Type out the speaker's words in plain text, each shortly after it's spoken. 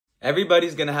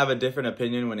Everybody's going to have a different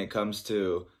opinion when it comes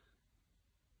to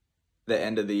the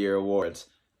end of the year awards.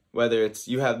 Whether it's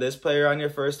you have this player on your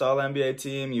first All-NBA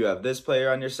team, you have this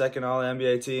player on your second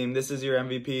All-NBA team, this is your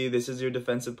MVP, this is your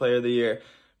Defensive Player of the Year.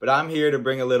 But I'm here to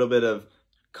bring a little bit of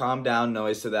calm down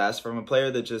noise to that from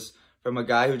a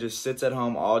guy who just sits at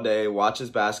home all day, watches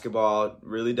basketball,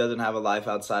 really doesn't have a life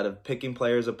outside of picking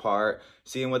players apart,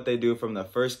 seeing what they do from the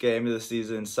first game of the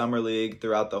season, summer league,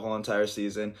 throughout the whole entire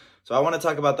season. So I want to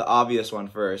talk about the obvious one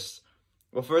first.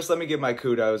 Well, first let me give my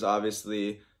kudos,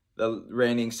 obviously, the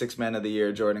reigning Sixth Man of the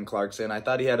Year, Jordan Clarkson. I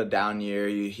thought he had a down year.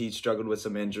 He struggled with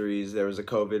some injuries. There was a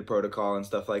COVID protocol and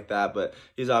stuff like that, but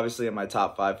he's obviously in my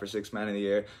top 5 for Sixth Man of the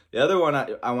Year. The other one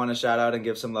I want to shout out and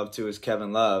give some love to is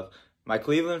Kevin Love. My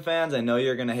Cleveland fans, I know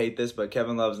you're going to hate this, but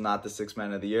Kevin Love's not the Sixth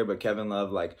Man of the Year, but Kevin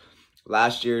Love,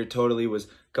 last year, totally was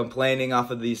complaining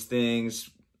off of these things.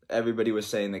 Everybody was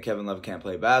saying that Kevin Love can't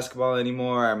play basketball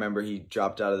anymore. I remember he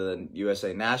dropped out of the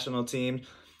USA national team.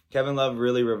 Kevin Love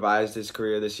really revised his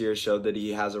career this year, showed that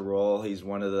he has a role. He's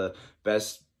one of the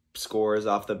best scorers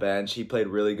off the bench. He played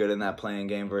really good in that playing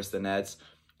game versus the Nets.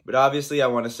 But obviously, I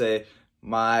want to say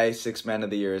my Sixth Man of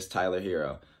the Year is Tyler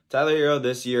Hero. Tyler Hero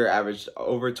this year averaged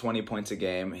over 20 points a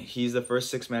game. He's the first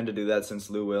sixth man to do that since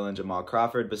Lou Will and Jamal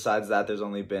Crawford. Besides that, there's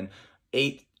only been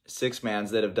 8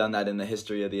 six-mans that have done that in the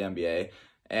history of the NBA.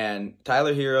 And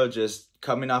Tyler Hero just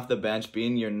coming off the bench,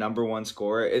 being your number one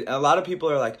scorer. A lot of people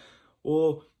are like,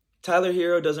 well, Tyler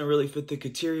Hero doesn't really fit the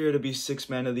criteria to be Sixth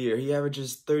Man of the Year. He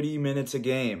averages 30 minutes a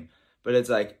game. But it's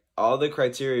like, all the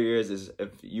criteria is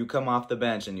if you come off the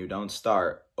bench and you don't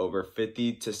start over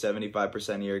 50 to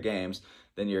 75% of your games,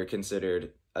 then you're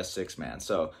considered a sixth man.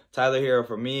 So Tyler Hero,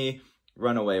 for me,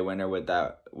 runaway winner with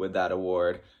that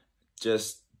award.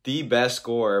 Just the best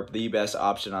scorer, the best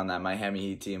option on that Miami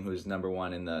Heat team, who's number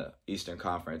 1 in the Eastern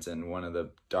Conference and one of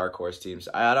the dark horse teams.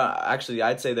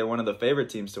 I'd say they're one of the favorite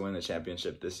teams to win the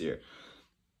championship this year.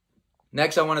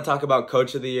 Next, I want to talk about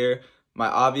Coach of the Year. My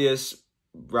obvious,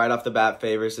 right off the bat,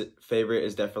 favorite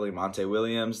is definitely Monte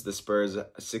Williams. The Spurs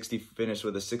finished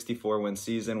with a 64-win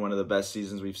season, one of the best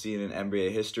seasons we've seen in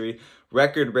NBA history.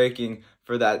 Record-breaking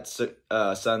for that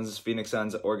Phoenix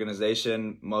Suns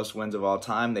organization, most wins of all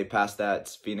time. They passed that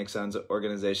Phoenix Suns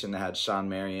organization that had Sean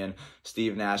Marion,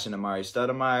 Steve Nash, and Amari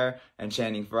Stoudemire, and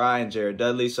Channing Frye and Jared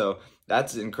Dudley. So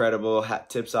that's incredible.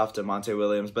 Tips off to Monte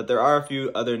Williams. But there are a few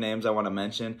other names I want to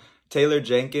mention. Taylor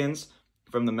Jenkins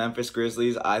from the Memphis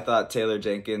Grizzlies. I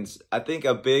think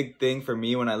a big thing for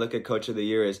me when I look at Coach of the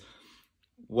Year is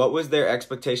what was their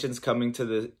expectations coming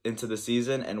into the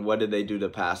season and what did they do to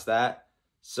pass that?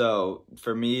 So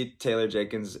for me, Taylor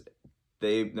Jenkins,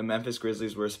 the Memphis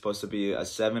Grizzlies were supposed to be a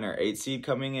 7 or 8 seed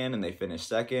coming in and they finished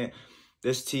second.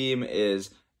 This team is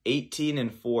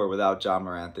 18-4 without Ja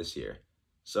Morant this year.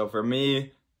 So for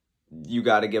me, you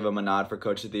got to give him a nod for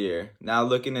Coach of the Year. Now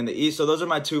looking in the East, so those are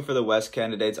my 2 for the West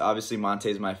candidates. Obviously,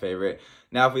 Monte's my favorite.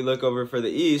 Now if we look over for the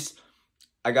East,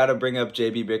 I got to bring up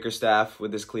JB Bickerstaff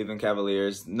with his Cleveland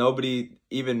Cavaliers. Nobody,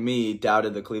 even me,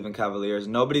 doubted the Cleveland Cavaliers.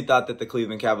 Nobody thought that the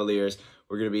Cleveland Cavaliers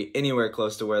were going to be anywhere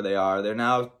close to where they are. They're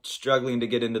now struggling to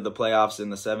get into the playoffs in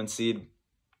the 7th seed.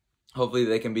 Hopefully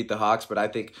they can beat the Hawks, but I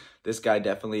think this guy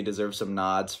definitely deserves some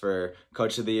nods for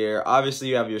Coach of the Year. Obviously,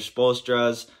 you have your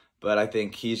Spoelstras, but I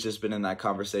think he's just been in that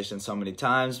conversation so many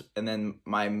times. And then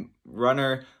my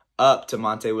runner-up to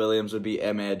Monte Williams would be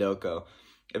Ime Udoka.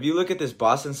 If you look at this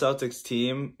Boston Celtics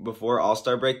team before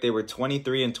All-Star break, they were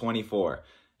 23-24.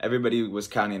 Everybody was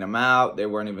counting them out. They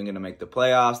weren't even going to make the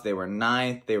playoffs. They were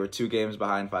 9th. They were 2 games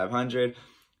behind 500.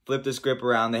 Flip the script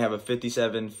around. They have a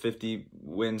 57-50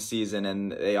 win season,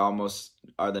 and they almost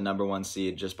are the number 1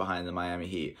 seed just behind the Miami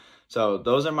Heat. So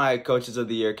those are my Coaches of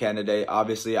the Year candidate.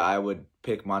 Obviously, I would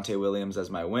pick Monte Williams as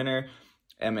my winner.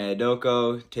 Ime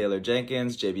Udoka, Taylor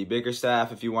Jenkins, JB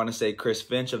Bickerstaff. If you want to say Chris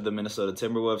Finch of the Minnesota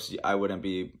Timberwolves, I wouldn't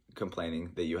be complaining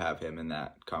that you have him in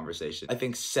that conversation. I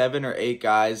think 7 or 8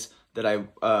 guys that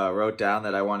I wrote down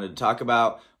that I wanted to talk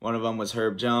about. One of them was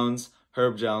Herb Jones.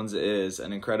 Herb Jones is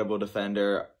an incredible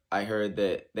defender. I heard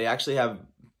that they actually have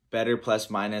better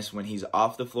plus-minus when he's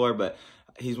off the floor, but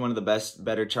he's one of the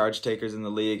better charge takers in the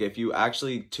league. If you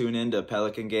actually tune into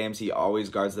Pelican games, he always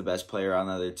guards the best player on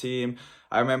the other team.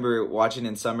 I remember watching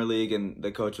in Summer League, and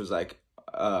the coach was like,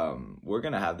 we're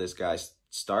going to have this guy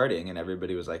starting, and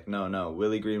everybody was like, no.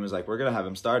 Willie Green was like, we're going to have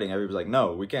him starting. Everybody was like,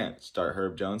 no, we can't start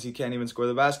Herb Jones. He can't even score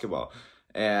the basketball.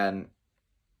 And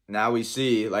now we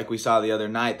see, like we saw the other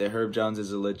night, that Herb Jones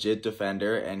is a legit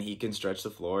defender, and he can stretch the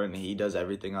floor, and he does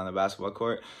everything on the basketball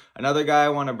court. Another guy I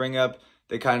want to bring up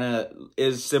They kind of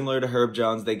is similar to Herb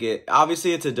Jones. They get,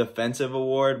 obviously it's a defensive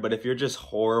award, but if you're just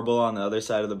horrible on the other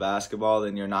side of the basketball,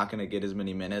 then you're not going to get as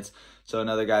many minutes. So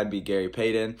another guy would be Gary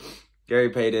Payton.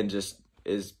 Gary Payton just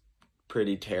is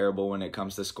pretty terrible when it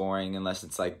comes to scoring, unless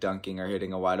it's like dunking or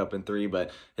hitting a wide open three,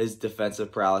 but his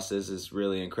defensive paralysis is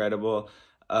really incredible.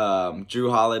 Drew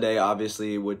Holiday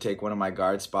obviously would take one of my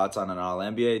guard spots on an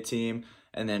All-NBA team.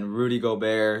 And then Rudy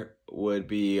Gobert would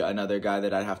be another guy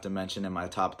that I'd have to mention in my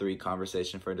top 3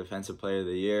 conversation for Defensive Player of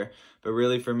the Year. But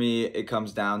really for me, it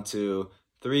comes down to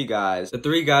 3 guys. The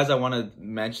 3 guys I want to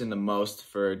mention the most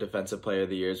for Defensive Player of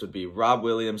the Years would be Rob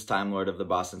Williams, Time Lord of the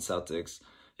Boston Celtics,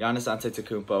 Giannis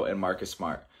Antetokounmpo, and Marcus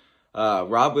Smart.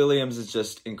 Rob Williams is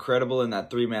just incredible in that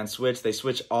 3-man switch. They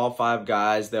switch all 5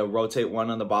 guys. They'll rotate one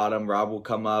on the bottom. Rob will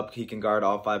come up. He can guard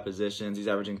all 5 positions. He's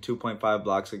averaging 2.5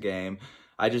 blocks a game.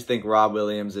 I just think Rob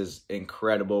Williams is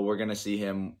incredible. We're going to see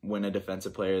him win a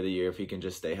Defensive Player of the Year if he can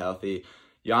just stay healthy.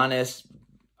 Giannis,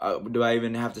 do I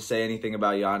even have to say anything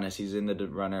about Giannis? He's in the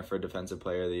runner for Defensive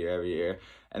Player of the Year every year.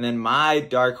 And then my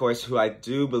dark horse, who I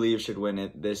do believe should win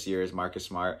it this year, is Marcus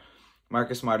Smart.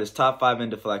 Marcus Smart is top 5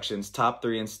 in deflections, top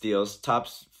 3 in steals, top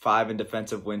 5 in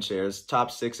defensive win shares,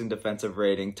 top 6 in defensive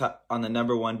rating, top on the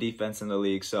 #1 defense in the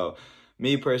league. So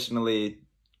me personally,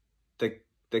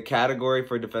 the category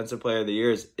for Defensive Player of the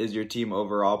Year is your team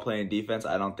overall playing defense.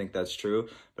 I don't think that's true,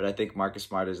 but I think Marcus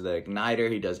Smart is the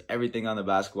igniter. He does everything on the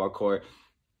basketball court.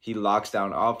 He locks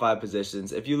down all 5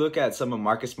 positions. If you look at some of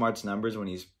Marcus Smart's numbers when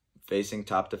he's facing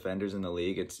top defenders in the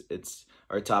league,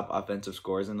 or top offensive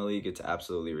scorers in the league, it's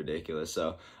absolutely ridiculous.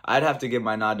 So I'd have to give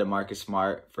my nod to Marcus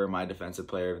Smart for my Defensive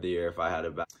Player of the Year if I had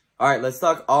a All right, let's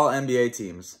talk All-NBA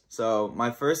teams. So my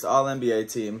first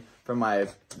All-NBA team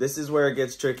this is where it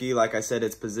gets tricky. Like I said,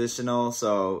 it's positional,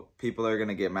 so people are going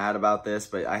to get mad about this,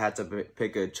 but I had to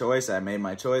pick a choice. I made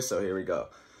my choice, so here we go.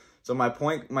 So my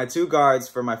 2 guards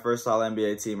for my first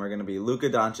All-NBA team are going to be Luka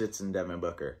Doncic and Devin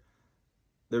Booker.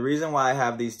 The reason why I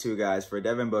have these 2 guys, for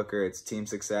Devin Booker, it's team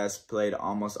success, played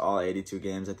almost all 82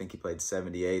 games. I think he played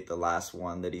 78. The last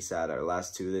 2 that he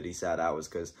sat out was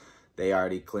because they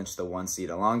already clinched the 1 seed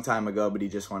a long time ago, but he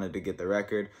just wanted to get the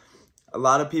record. A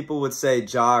lot of people would say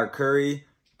Ja or Curry.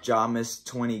 Ja missed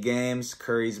 20 games.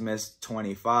 Curry's missed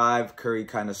 25. Curry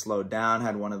kind of slowed down,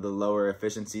 had one of the lower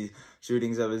efficiency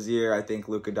shootings of his year. I think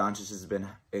Luka Doncic has been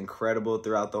incredible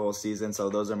throughout the whole season. So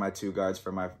those are my 2 guards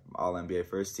for my All-NBA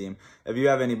first team. If you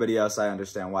have anybody else, I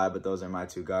understand why, but those are my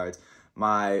 2 guards.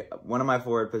 One of my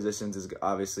forward positions is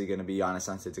obviously going to be Giannis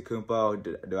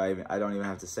Antetokounmpo. I don't even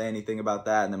have to say anything about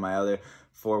that. And then my other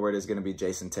forward is going to be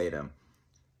Jason Tatum.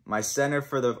 My center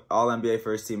for the All-NBA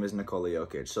first team is Nikola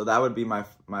Jokic. So that would be my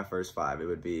first 5. It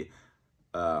would be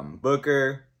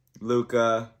Booker,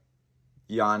 Luka,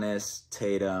 Giannis,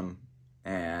 Tatum,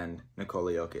 and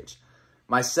Nikola Jokic.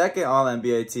 My second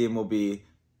All-NBA team will be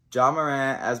Ja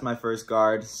Morant as my first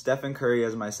guard, Stephen Curry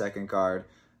as my second guard.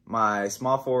 My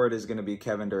small forward is going to be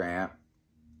Kevin Durant.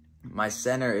 My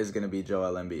center is going to be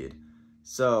Joel Embiid.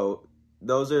 So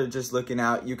those are just looking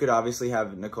out. You could obviously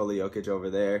have Nikola Jokic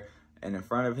over there and in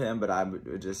front of him, but I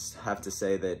would just have to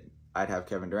say that I'd have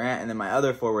Kevin Durant. And then my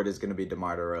other forward is going to be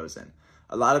DeMar DeRozan.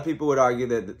 A lot of people would argue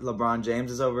that LeBron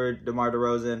James is over DeMar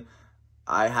DeRozan.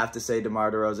 I have to say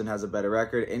DeMar DeRozan has a better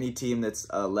record. Any team that's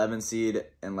 11 seed,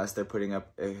 unless they're putting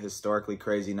up historically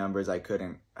crazy numbers, I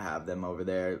couldn't have them over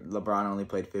there. LeBron only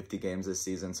played 50 games this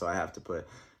season, so I have to put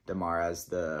DeMar as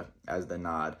the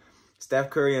nod.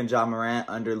 Steph Curry and Ja Morant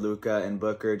under Luka and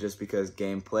Booker, just because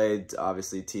game played,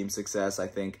 obviously team success. I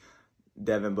think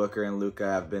Devin Booker and Luka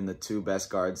have been the 2 best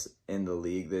guards in the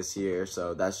league this year,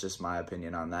 so that's just my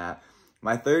opinion on that.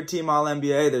 My third team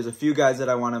All-NBA, there's a few guys that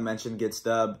I want to mention get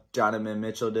stubbed. Donovan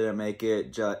Mitchell didn't make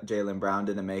it. Jaylen Brown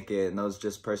didn't make it, and those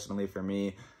just personally for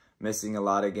me, missing a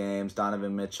lot of games.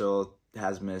 Donovan Mitchell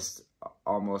has missed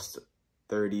almost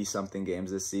 30-something games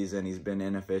this season. He's been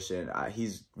inefficient.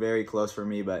 He's very close for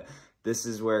me, but this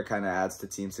is where it kind of adds to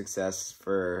team success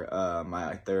for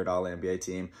my third All-NBA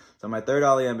team. So my third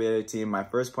All-NBA team, my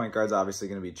first point guard is obviously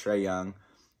going to be Trae Young.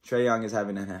 Trae Young is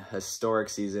having a historic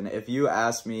season. If you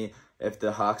ask me if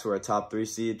the Hawks were a top 3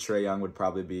 seed, Trae Young would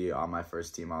probably be on my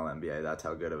first team All-NBA. That's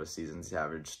how good of a season he's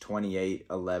averaged. 28,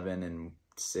 11, and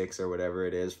 6 or whatever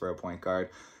it is for a point guard.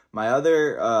 My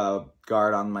other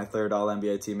guard on my third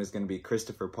All-NBA team is going to be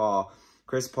Christopher Paul.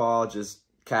 Chris Paul, just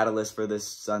catalyst for this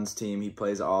Suns team. He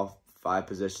plays all 5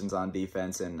 positions on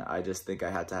defense, and I just think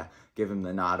I had to give him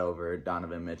the nod over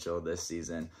Donovan Mitchell this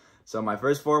season. So my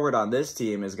first forward on this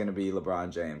team is going to be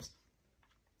LeBron James.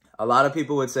 A lot of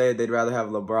people would say they'd rather have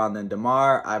LeBron than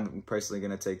DeMar. I'm personally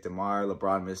going to take DeMar.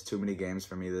 LeBron missed too many games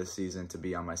for me this season to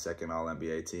be on my second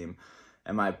All-NBA team.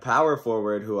 And my power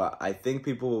forward, who I think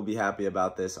people will be happy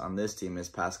about this on this team, is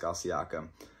Pascal Siakam.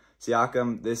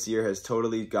 Siakam this year has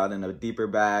totally gotten a deeper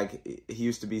bag. He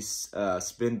used to be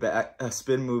spin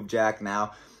move jack.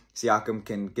 Now Siakam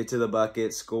can get to the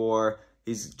bucket, score.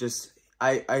 He's just,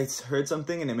 I heard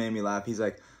something and it made me laugh. He's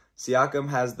like, Siakam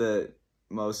has the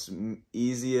most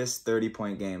easiest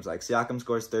 30-point games. Like, Siakam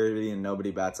scores 30 and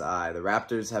nobody bats an eye. The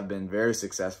Raptors have been very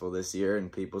successful this year and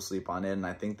people sleep on it, and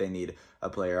I think they need a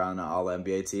player on an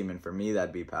all-NBA team, and for me,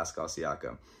 that'd be Pascal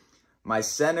Siakam. My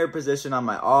center position on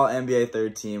my all-NBA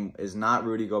third team is not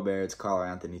Rudy Gobert, it's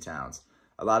Karl-Anthony Towns.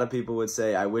 A lot of people would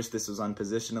say, I wish this was on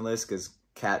positionless because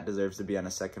Cat deserves to be on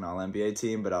a second all-NBA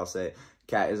team, but I'll say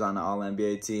Cat is on an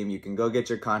all-NBA team. You can go get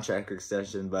your contract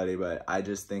extension, buddy, but I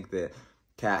just think that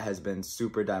Cat has been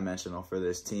super dimensional for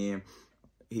this team.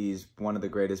 He's one of the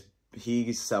greatest,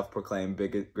 he's self-proclaimed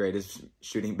greatest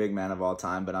shooting big man of all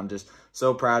time, but I'm just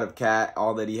so proud of Cat,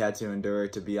 all that he had to endure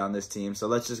to be on this team. So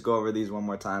let's just go over these one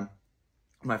more time.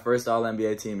 My first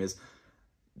all-NBA team is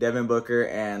Devin Booker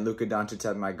and Luka Doncic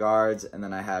at my guards, and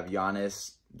then I have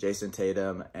Giannis, Jason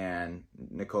Tatum, and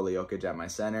Nikola Jokic at my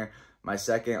center. My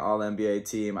second all-NBA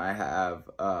team, I have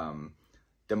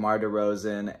DeMar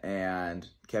DeRozan and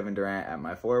Kevin Durant at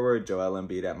my forward, Joel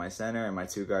Embiid at my center, and my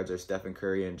two guards are Stephen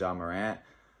Curry and John Morant.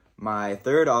 My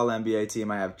third all-NBA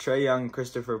team, I have Trae Young,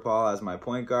 Christopher Paul as my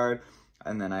point guard,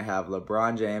 and then I have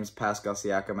LeBron James, Pascal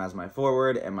Siakam as my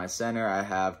forward, and my center, I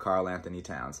have Karl-Anthony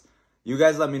Towns. You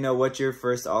guys let me know what your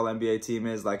first all-NBA team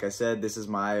is. Like I said, this is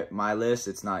my list.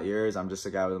 It's not yours. I'm just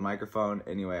a guy with a microphone.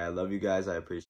 Anyway, I love you guys. I appreciate it.